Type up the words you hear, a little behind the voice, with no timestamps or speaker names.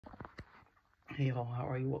Hey y'all, how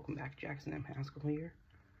are you? Welcome back. Jackson M. Haskell here.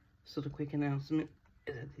 So the quick announcement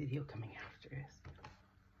is a video coming after this.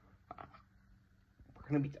 We're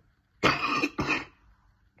gonna be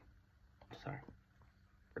sorry.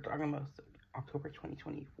 We're talking about October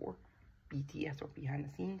 2024 BTS or behind the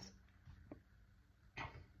scenes,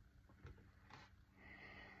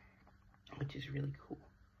 which is really cool.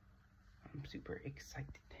 I'm super excited.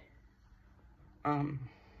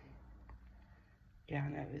 Yeah,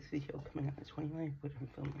 now this video coming out the 29th, which I'm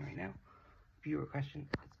filming right now. Viewer question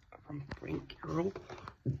is from Frank Carroll.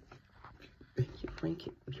 Thank you, Frank.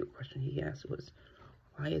 Your question he asked was,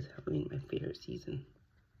 why is Halloween my favorite season?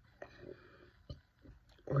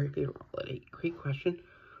 Or your favorite holiday? Great question.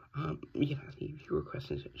 You can ask me viewer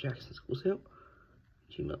questions at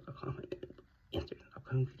jacksonschoolsale@gmail.com and answer in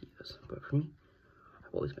upcoming videos. But for me,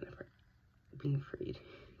 I've always been being afraid,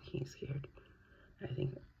 getting scared. I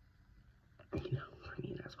think, you know, for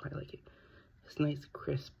me, that's why I like it. It's nice,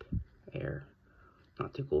 crisp air,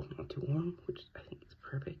 not too cold, not too warm, which I think is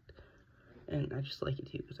perfect. And I just like it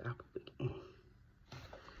too, because I'm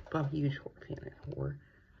a huge horror fan of horror.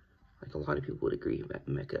 Like a lot of people would agree that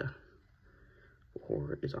Mecca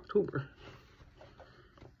horror is October.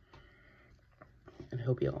 And I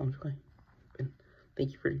hope you all enjoy. And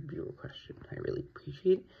thank you for the viewer question. I really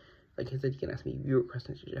appreciate it. Like I said, you can ask me viewer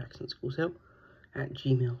questions at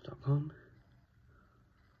jacksonschoolsale@gmail.com.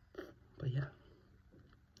 But yeah.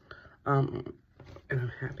 And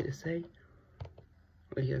I'm happy to say,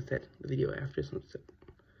 like I said, the video after is on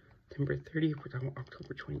September 30th. We're talking about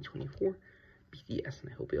October 2024 BTS,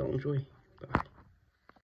 and I hope you all enjoy. Bye.